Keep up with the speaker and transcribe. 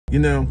You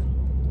know,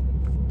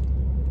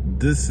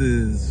 this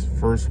is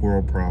first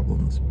world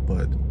problems,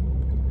 but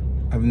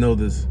I've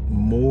noticed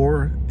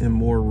more and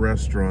more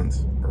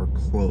restaurants are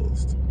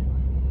closed.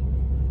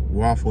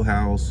 Waffle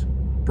House,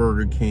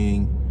 Burger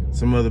King,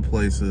 some other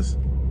places,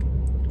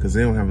 because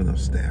they don't have enough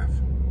staff.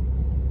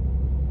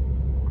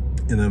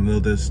 And I've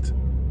noticed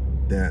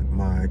that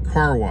my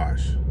car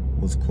wash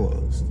was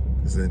closed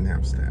because they didn't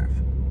have staff.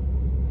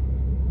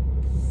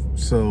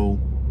 So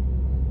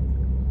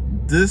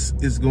this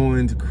is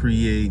going to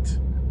create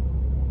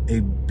a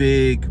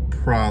big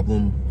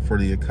problem for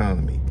the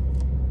economy.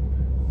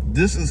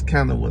 This is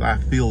kind of what I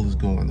feel is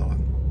going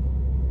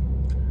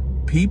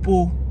on.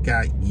 People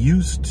got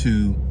used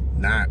to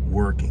not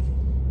working.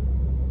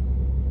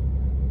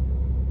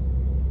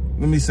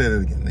 Let me say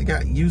that again. They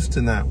got used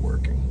to not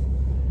working.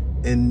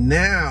 And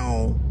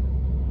now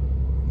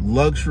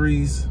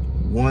luxuries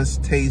once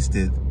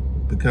tasted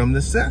become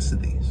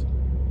necessities.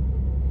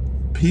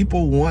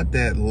 People want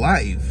that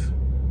life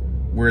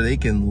where they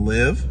can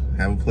live,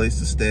 have a place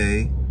to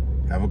stay,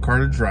 have a car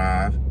to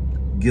drive,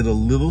 get a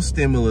little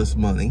stimulus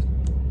money.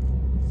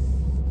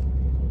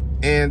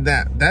 And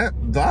that a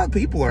lot of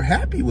people are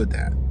happy with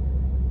that.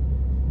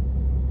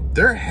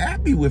 They're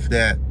happy with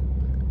that.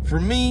 For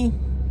me,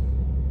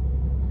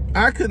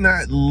 I could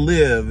not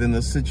live in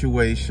a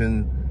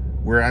situation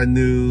where I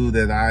knew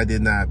that I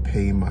did not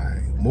pay my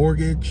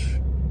mortgage,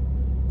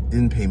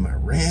 didn't pay my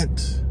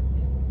rent,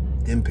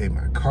 didn't pay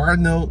my car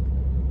note.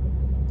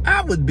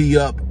 I would be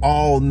up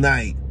all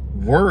night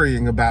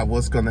worrying about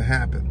what's going to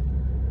happen.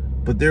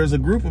 But there's a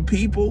group of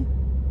people,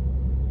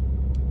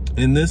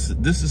 and this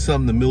is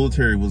something the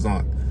military was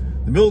on.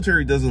 The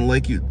military doesn't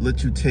let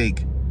you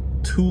take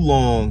too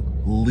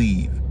long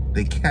leave.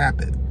 They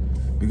cap it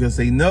because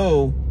they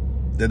know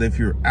that if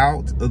you're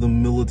out of the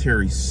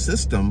military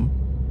system,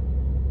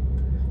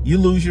 you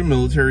lose your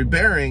military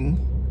bearing.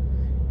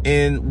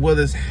 And what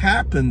has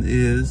happened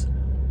is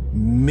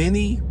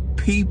many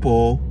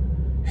people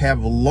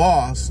have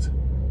lost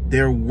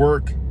their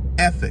work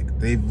ethic.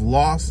 They've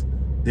lost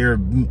their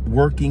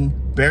working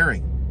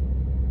bearing.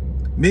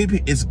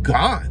 Maybe it's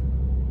gone.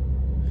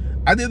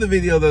 I did a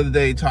video the other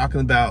day talking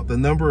about the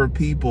number of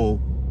people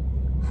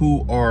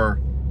who are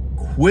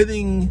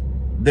quitting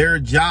their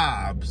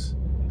jobs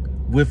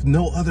with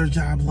no other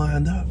job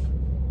lined up.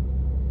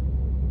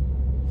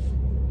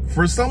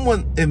 For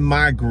someone in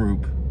my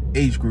group,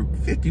 age group,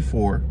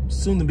 54,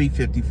 soon to be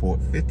 54,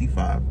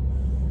 55,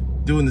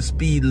 doing the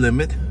speed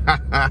limit,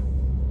 I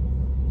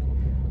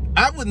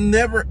would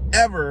never,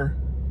 ever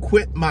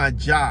quit my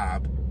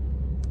job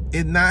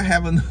and not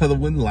have another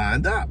one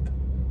lined up.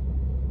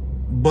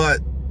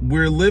 But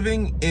we're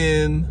living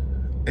in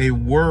a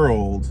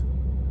world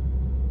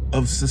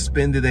of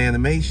suspended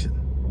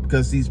animation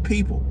because these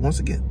people, once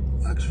again,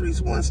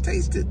 luxuries once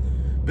tasted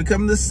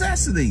become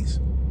necessities.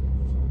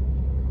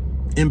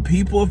 And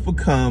people have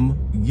become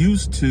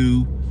used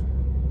to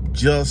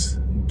just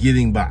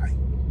getting by.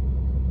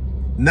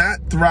 Not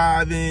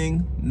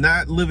thriving,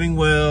 not living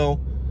well,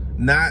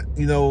 not,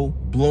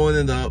 blowing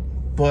it up,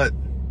 but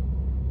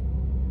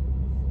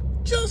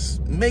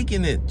just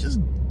making it, just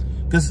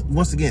because,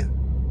 once again,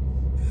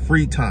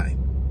 free time.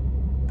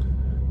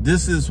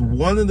 This is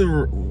one of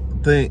the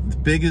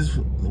biggest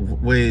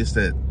ways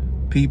that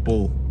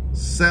people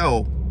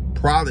sell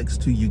products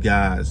to you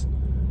guys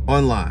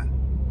online.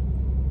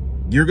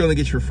 You're going to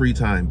get your free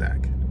time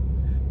back.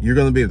 You're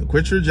going to be able to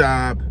quit your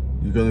job.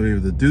 You're going to be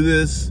able to do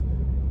this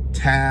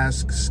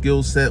task,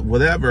 skill set,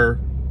 whatever.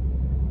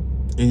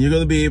 And you're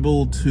going to be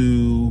able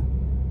to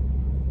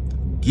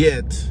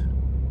get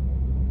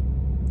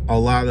a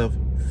lot of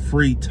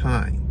free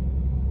time.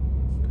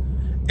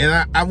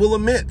 And I will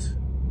admit,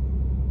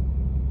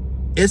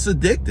 it's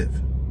addictive.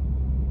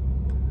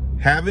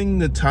 Having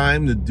the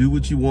time to do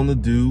what you want to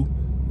do,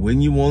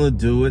 when you want to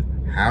do it,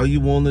 how you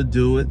want to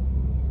do it.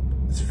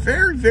 It's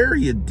very,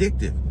 very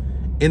addictive.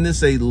 And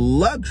it's a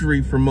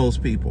luxury for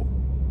most people.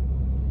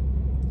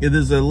 It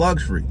is a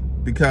luxury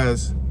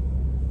because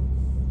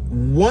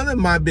one of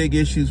my big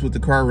issues with the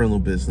car rental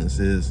business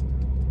is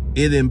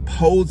it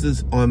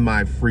imposes on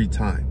my free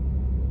time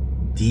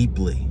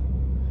deeply.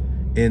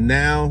 And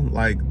now,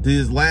 like,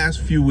 these last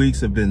few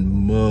weeks have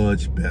been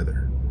much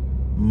better.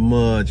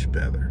 Much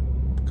better.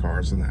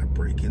 Cars are not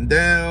breaking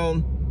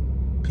down.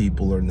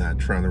 People are not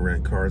trying to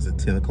rent cars at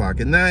 10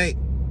 o'clock at night.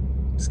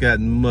 It's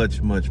gotten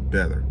much, much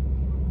better.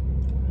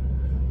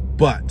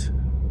 But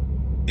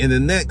in the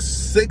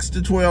next 6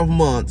 to 12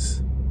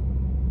 months,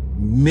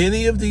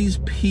 many of these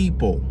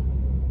people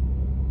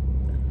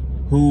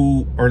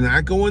who are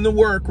not going to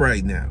work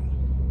right now,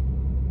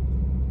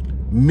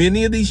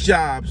 many of these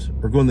jobs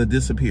are going to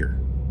disappear.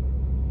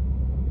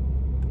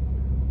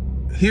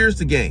 Here's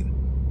the game.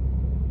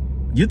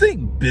 You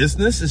think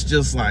business is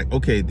just like,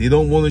 okay, they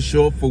don't want to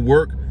show up for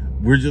work.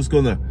 We're just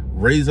going to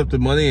raise up the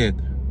money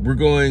and we're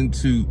going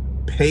to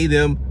pay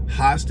them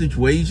hostage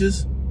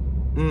wages?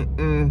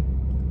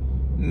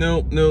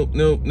 Nope.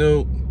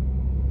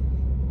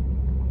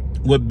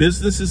 What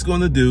business is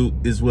going to do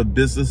is what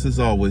business has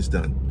always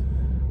done.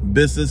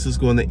 Business is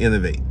going to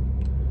innovate.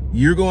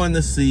 You're going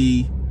to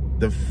see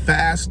the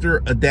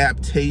faster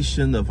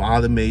adaptation of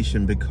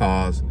automation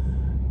because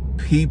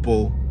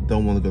people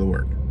don't want to go to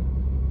work.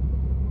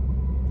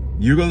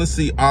 You're going to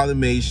see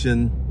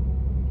automation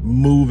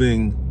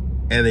moving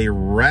at a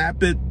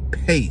rapid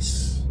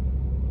pace.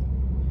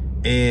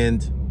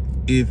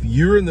 And if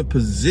you're in the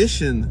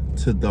position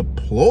to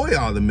deploy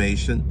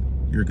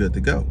automation, you're good to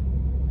go.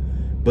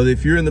 But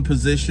if you're in the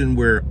position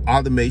where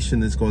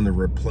automation is going to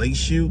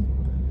replace you,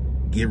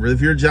 get rid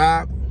of your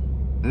job,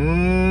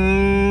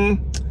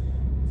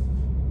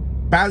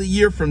 about a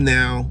year from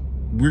now,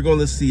 we're going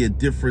to see a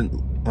different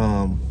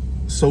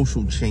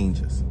social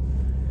changes.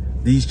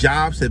 These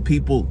jobs that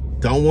people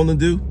don't want to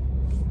do,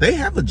 they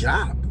have a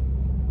job.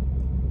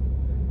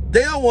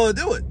 They don't want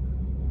to do it.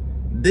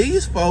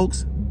 These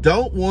folks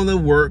don't want to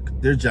work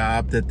their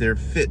job that they're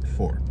fit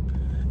for.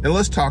 And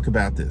let's talk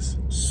about this.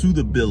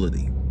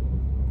 Suitability.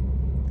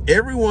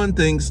 Everyone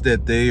thinks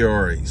that they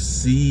are a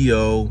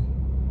CEO.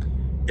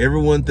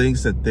 Everyone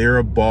thinks that they're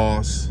a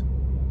boss.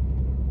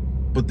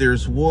 But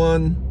there's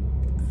one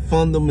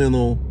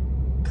fundamental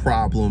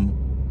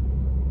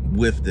problem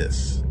with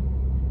this.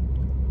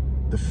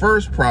 The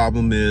first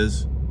problem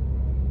is,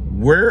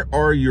 where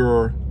are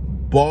your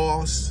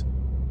boss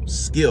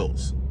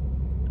skills?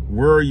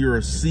 Where are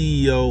your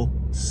CEO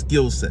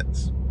skill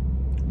sets?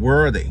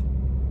 Where are they?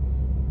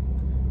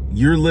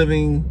 You're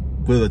living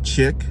with a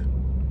chick,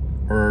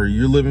 or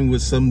you're living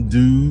with some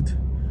dude,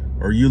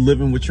 or you're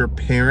living with your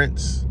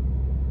parents,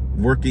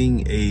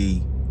 working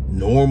a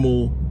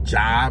normal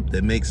job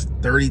that makes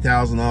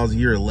 $30,000 a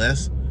year or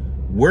less.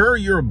 Where are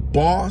your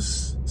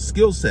boss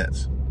skill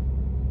sets?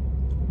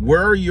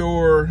 Where are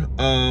your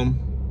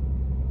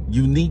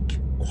unique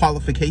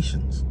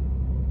qualifications?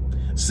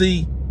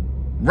 See,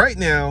 right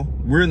now,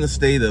 we're in the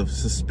state of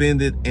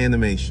suspended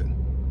animation,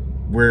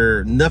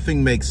 where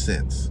nothing makes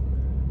sense.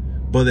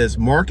 But as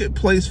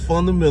marketplace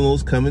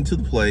fundamentals come into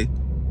play,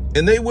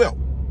 and they will,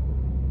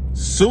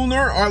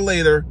 sooner or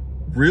later,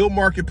 real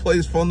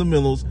marketplace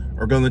fundamentals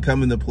are going to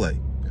come into play.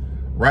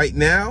 Right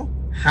now,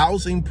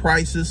 housing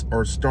prices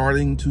are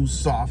starting to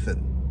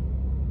soften.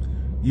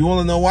 You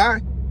want to know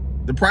why?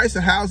 The price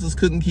of houses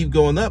couldn't keep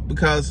going up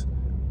because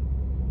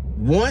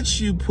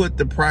once you put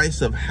the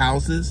price of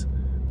houses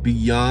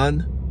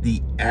beyond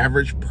the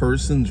average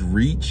person's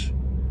reach,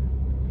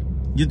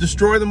 you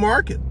destroy the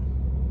market.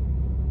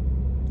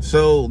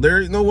 So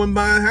there's no one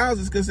buying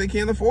houses because they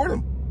can't afford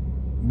them.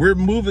 We're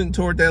moving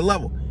toward that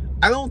level.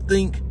 I don't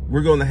think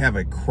we're going to have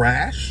a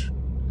crash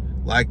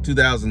like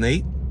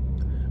 2008,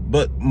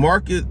 but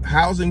market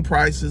housing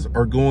prices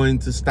are going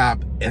to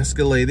stop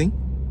escalating.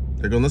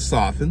 They're going to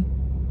soften.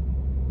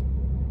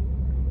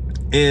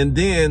 And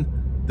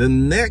then the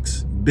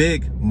next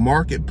big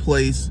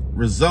marketplace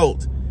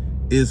result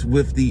is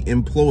with the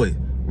employee.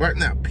 Right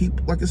now,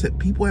 people, like I said,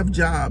 people have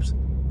jobs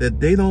that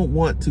they don't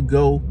want to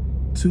go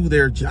to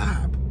their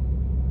job.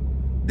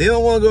 They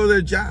don't want to go to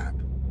their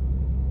job.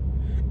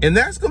 And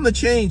that's going to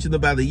change in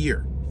about a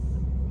year.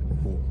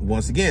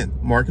 Once again,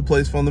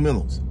 marketplace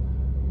fundamentals.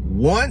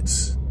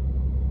 Once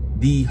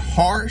the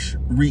harsh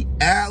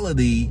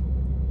reality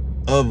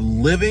of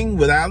living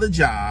without a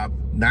job,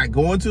 not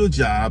going to a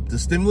job, the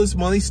stimulus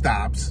money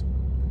stops,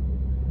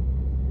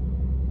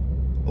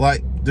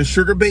 like the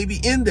sugar baby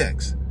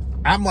index.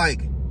 I'm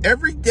like,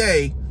 every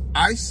day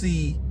I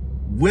see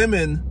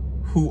women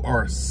who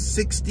are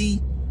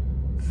 60,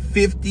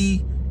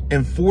 50,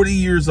 and 40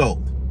 years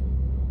old.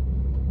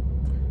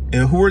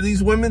 And who are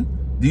these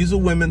women? These are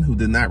women who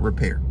did not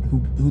repair,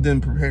 who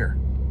didn't prepare.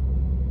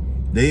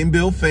 They didn't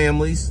build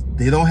families.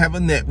 They don't have a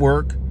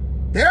network.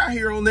 They're out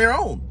here on their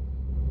own.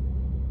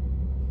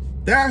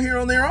 They're out here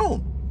on their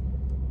own.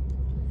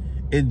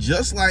 And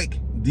just like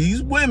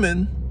these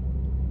women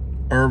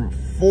are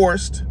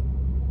forced,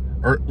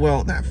 or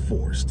well, not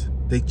forced,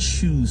 they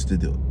choose to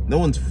do it. No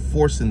one's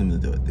forcing them to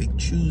do it. They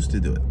choose to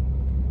do it.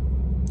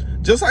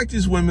 Just like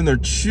these women are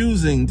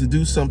choosing to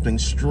do something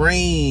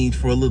strange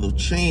for a little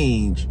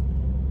change,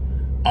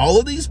 all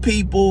of these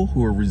people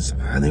who are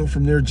resigning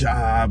from their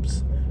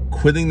jobs,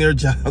 quitting their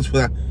jobs,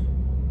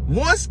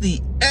 once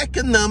the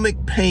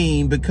economic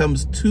pain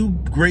becomes too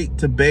great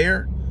to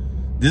bear,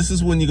 this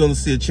is when you're going to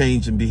see a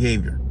change in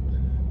behavior.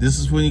 This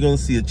is when you're going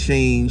to see a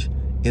change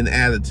in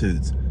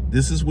attitudes.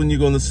 This is when you're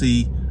going to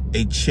see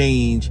a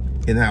change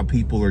in how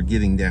people are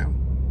getting down.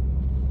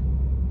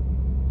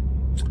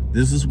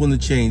 This is when the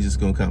change is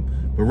going to come.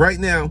 But right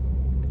now,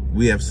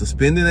 we have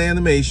suspended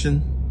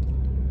animation.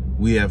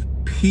 We have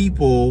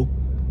people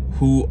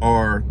who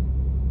are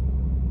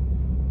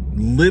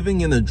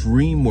living in a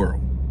dream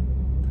world.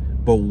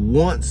 But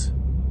once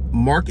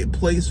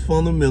marketplace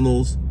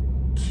fundamentals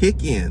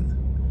kick in,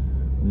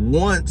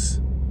 once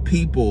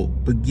people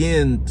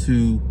begin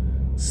to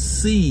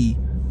see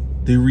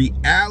the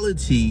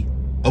reality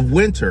of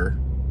winter,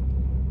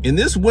 in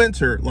this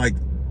winter, like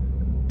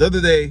the other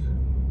day,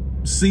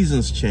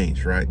 seasons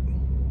change, right?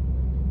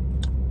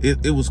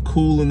 It was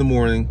cool in the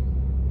morning.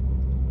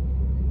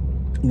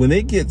 When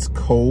it gets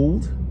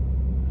cold,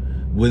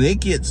 when it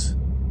gets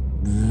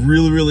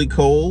really, really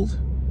cold,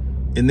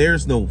 and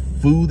there's no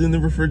food in the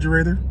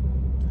refrigerator,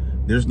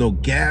 There's no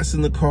gas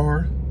in the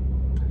car.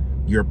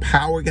 Your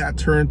power got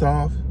turned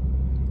off.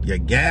 Your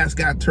gas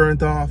got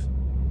turned off.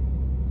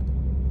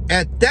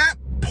 At that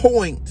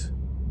point,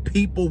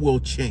 people will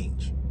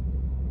change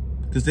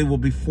because they will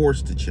be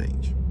forced to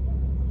change.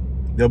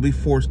 They'll be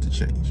forced to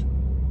change.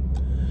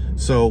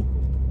 So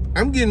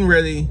I'm getting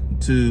ready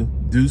to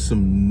do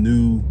some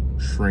new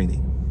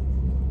training.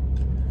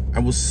 I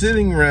was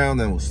sitting around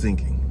and I was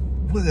thinking,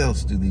 what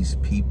else do these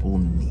people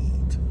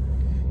need?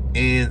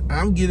 And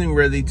I'm getting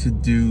ready to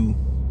do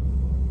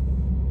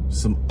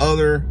some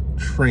other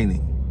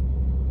training.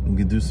 I'm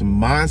gonna do some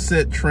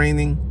mindset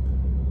training,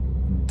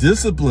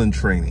 discipline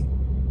training.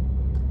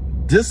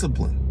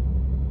 Discipline.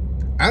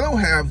 I don't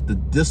have the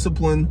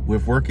discipline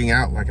with working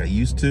out like I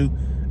used to.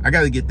 I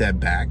got to get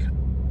that back.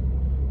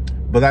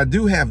 But I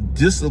do have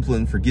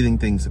discipline for getting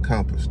things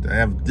accomplished. I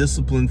have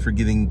discipline for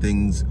getting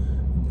things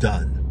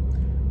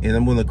done. And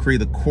I'm going to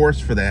create a course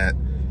for that.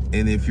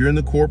 And if you're in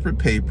the corporate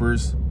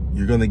papers,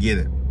 you're going to get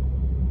it.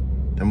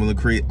 I'm going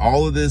to create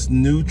all of this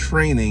new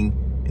training.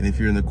 And if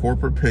you're in the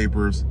corporate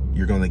papers,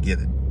 you're going to get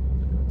it.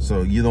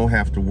 So you don't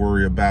have to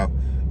worry about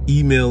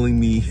emailing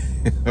me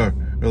or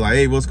like,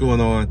 hey, what's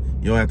going on?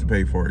 You don't have to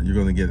pay for it. You're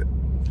going to get it.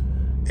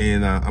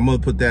 And I'm going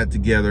to put that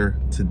together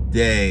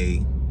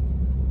today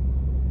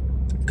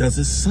because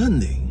it's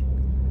Sunday.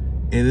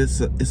 And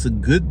it's a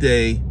good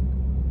day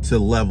to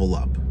level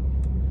up.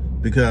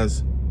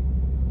 Because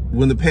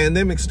when the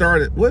pandemic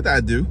started, what did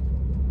I do?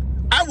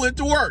 I went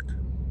to work.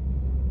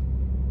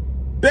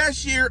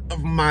 Best year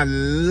of my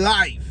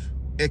life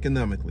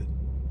economically.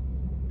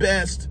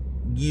 Best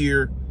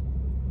year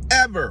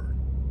ever.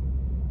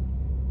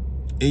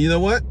 And you know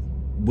what?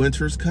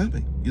 Winter's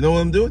coming. You know what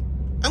I'm doing?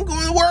 I'm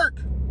going to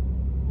work.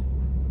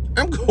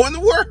 I'm going to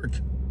work.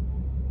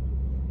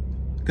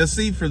 Because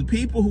see, for the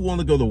people who want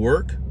to go to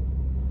work,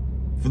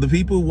 for the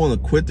people who want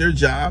to quit their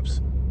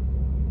jobs,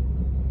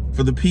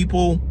 for the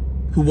people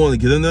who want to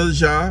get another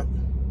job,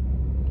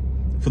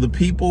 for the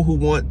people who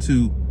want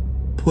to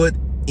put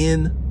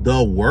in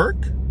the work,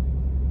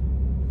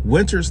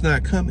 winter's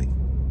not coming.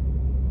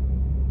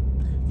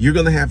 You're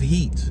going to have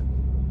heat.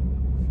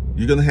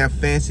 You're going to have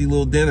fancy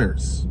little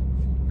dinners.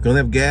 You're going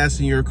to have gas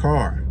in your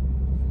car.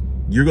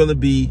 You're going to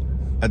be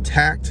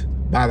attacked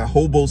by the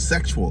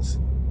hobosexuals.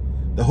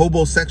 The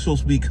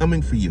hobosexuals will be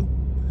coming for you.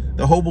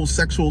 The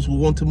hobosexuals will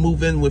want to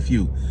move in with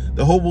you.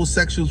 The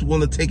hobosexuals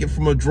want to take it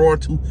from a drawer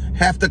to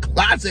half the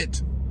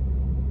closet.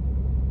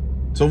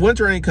 So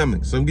winter ain't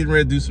coming. So I'm getting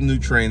ready to do some new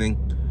training.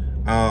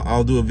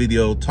 I'll do a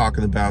video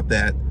talking about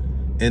that.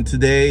 And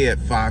today at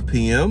 5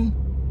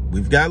 p.m.,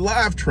 we've got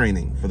live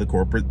training for the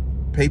corporate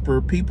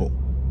paper people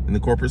and the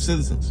corporate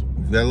citizens.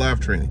 We've got live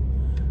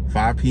training,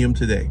 5 p.m.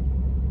 today.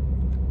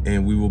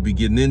 And we will be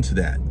getting into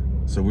that.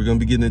 So we're going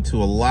to be getting into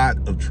a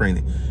lot of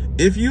training.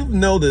 If you've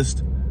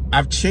noticed,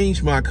 I've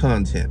changed my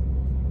content.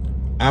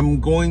 I'm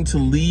going to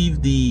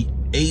leave the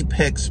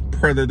apex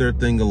predator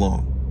thing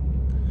alone.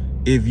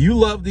 If you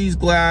love these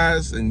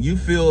guys and you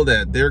feel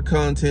that their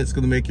content's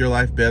going to make your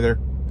life better,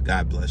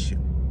 God bless you.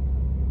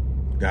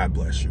 God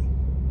bless you.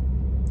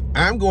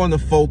 I'm going to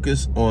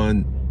focus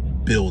on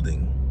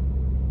building.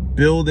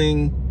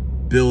 Building,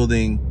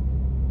 building,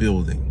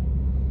 building.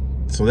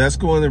 So that's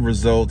going to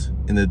result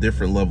in a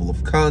different level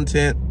of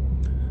content.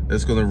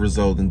 That's going to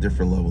result in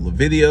different level of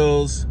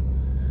videos.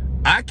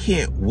 I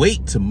can't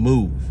wait to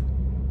move.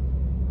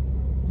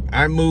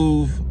 I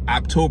move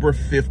October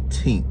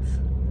 15th.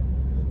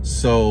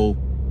 So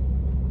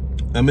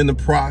I'm in the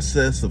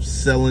process of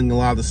selling a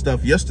lot of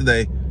stuff.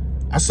 Yesterday,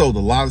 I sold a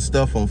lot of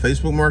stuff on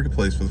Facebook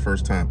Marketplace for the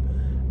first time.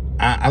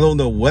 I don't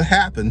know what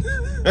happened,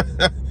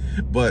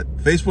 but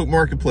Facebook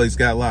Marketplace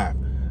got live.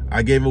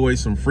 I gave away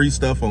some free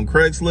stuff on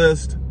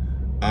Craigslist.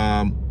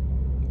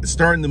 It's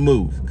starting to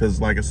move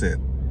because, like I said,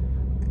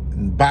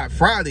 by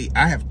Friday,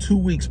 I have 2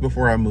 weeks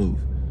before I move.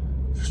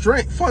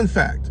 Fun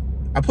fact,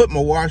 I put my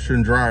washer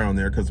and dryer on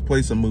there because the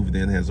place I'm moving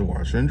in has a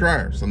washer and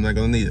dryer, so I'm not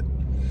going to need it.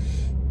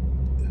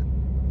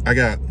 I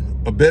got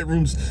a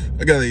bedroom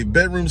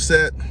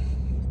set,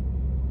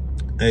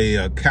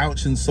 a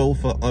couch and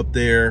sofa up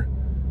there,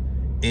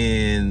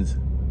 and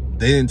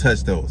they didn't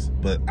touch those.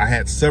 But I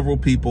had several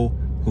people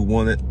who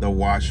wanted the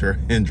washer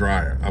and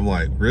dryer. I'm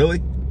like,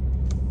 really?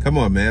 Come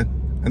on,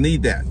 man. I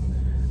need that.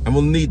 I'm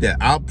going to need that.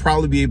 I'll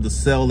probably be able to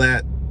sell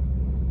that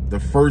the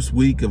first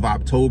week of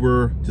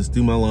October. Just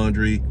do my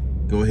laundry,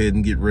 go ahead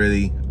and get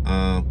ready.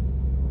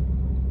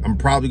 I'm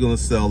probably going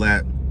to sell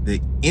that the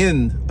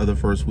end of the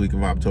first week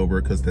of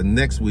October because the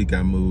next week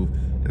I move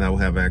and I will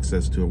have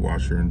access to a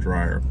washer and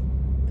dryer.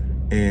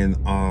 And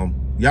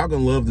y'all gonna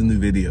love the new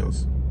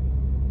videos.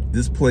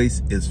 This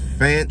place is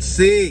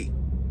fancy.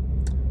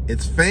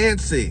 It's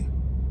fancy.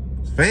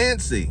 It's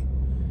fancy.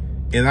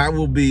 And I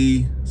will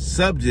be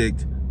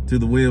subject to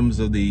the whims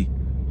of the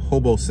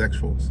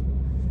hobosexuals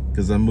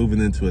because I'm moving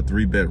into a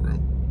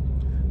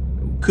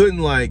 3-bedroom. Couldn't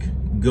like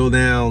go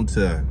down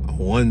to a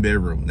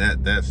 1-bedroom.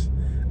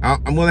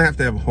 I'm gonna have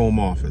to have a home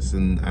office,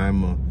 and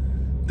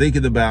I'm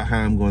thinking about how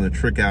I'm going to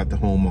trick out the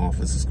home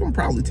office. It's gonna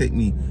probably take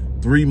me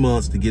 3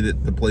 months to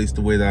get the place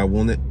the way that I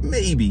want it.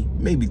 Maybe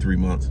 3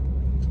 months.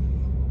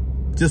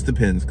 Just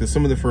depends, because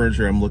some of the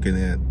furniture I'm looking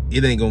at,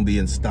 it ain't gonna be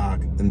in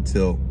stock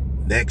until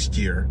next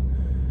year.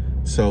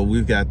 So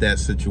we've got that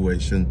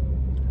situation.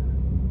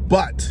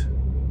 But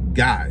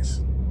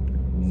guys,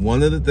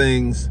 one of the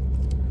things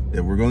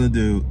that we're gonna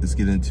do is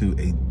get into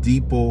a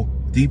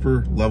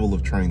deeper level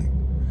of training.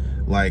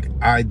 Like,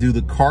 I do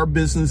the car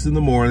business in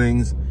the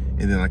mornings,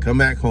 and then I come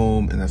back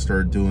home and I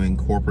start doing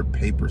corporate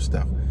paper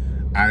stuff.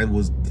 I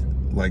was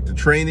like, the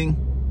training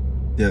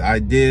that I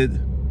did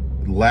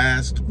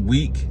last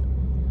week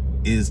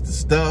is the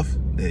stuff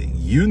that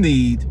you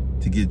need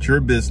to get your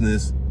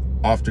business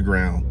off the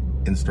ground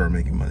and start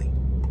making money.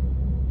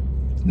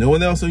 No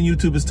one else on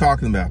YouTube is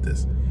talking about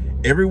this.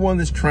 Everyone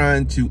is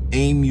trying to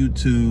aim you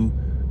to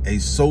a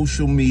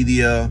social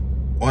media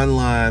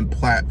online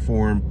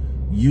platform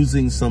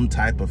using some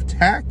type of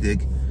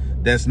tactic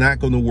that's not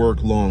going to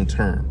work long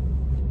term.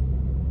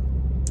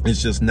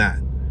 It's just not.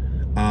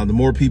 The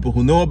more people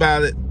who know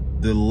about it,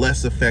 the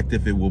less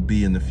effective it will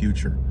be in the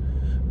future.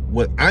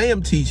 What I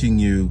am teaching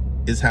you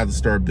is how to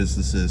start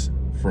businesses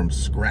from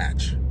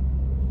scratch.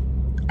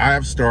 I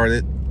have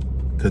started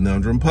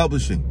Conundrum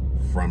Publishing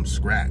from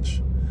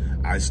scratch.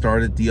 I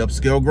started the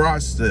Upscale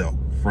Garage Sale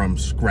from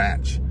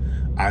scratch.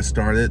 I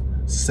started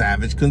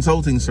Savage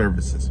Consulting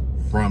Services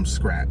from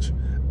scratch.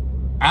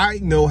 I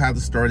know how to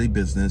start a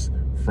business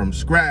from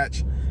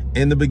scratch.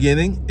 In the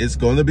beginning, it's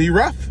going to be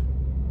rough.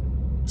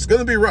 It's going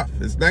to be rough.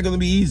 It's not going to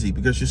be easy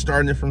because you're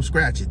starting it from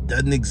scratch. It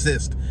doesn't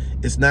exist.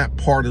 It's not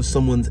part of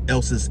someone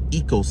else's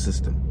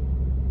ecosystem.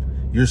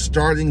 You're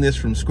starting this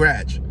from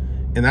scratch.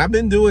 And I've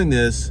been doing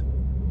this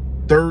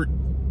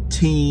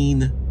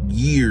 13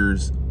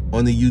 years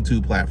on the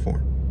YouTube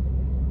platform.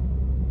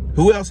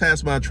 Who else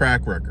has my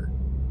track record?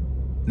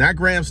 Not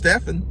Graham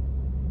Stephan.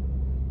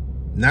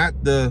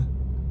 Not the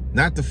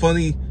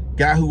funny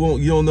guy who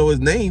you don't know his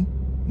name.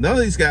 None of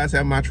these guys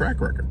have my track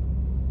record.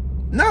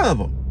 None of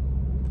them.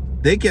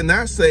 They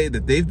cannot say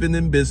that they've been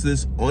in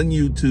business on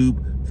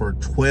YouTube for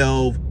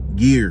 12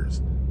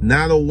 years.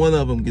 Not a one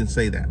of them can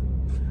say that.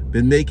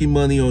 Been making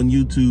money on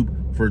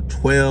YouTube for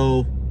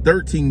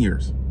 13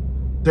 years.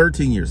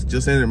 13 years.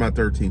 Just entered my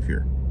 13th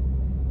year.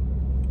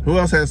 Who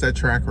else has that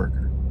track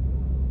record?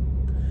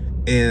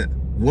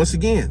 And once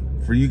again,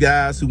 for you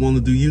guys who want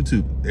to do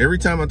YouTube, every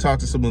time I talk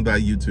to someone about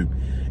YouTube,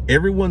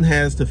 everyone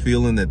has the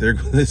feeling that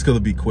it's going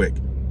to be quick.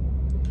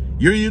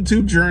 Your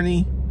YouTube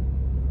journey,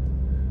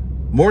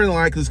 more than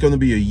likely, it's going to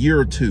be a year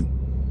or two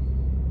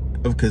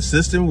of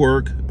consistent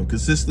work, of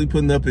consistently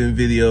putting up in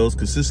videos,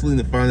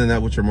 consistently finding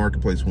out what your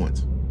marketplace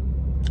wants.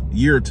 A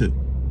year or two.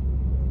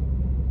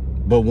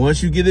 But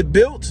once you get it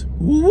built,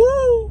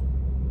 woo-woo,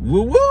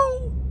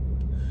 woo-woo.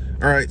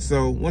 All right,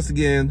 so once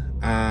again,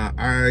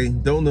 I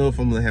don't know if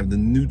I'm gonna have the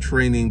new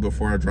training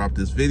before I drop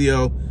this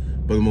video,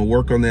 but I'm gonna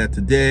work on that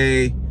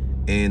today,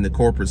 and the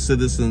corporate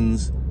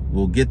citizens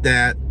will get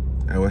that.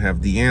 I will have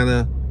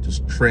Deanna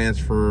just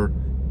transfer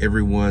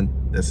everyone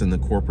that's in the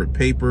corporate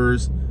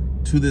papers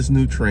to this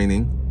new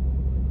training,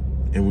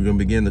 and we're gonna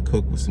begin to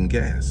cook with some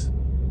gas.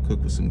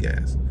 Cook with some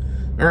gas.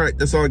 All right,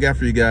 that's all I got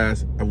for you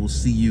guys. I will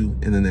see you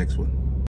in the next one.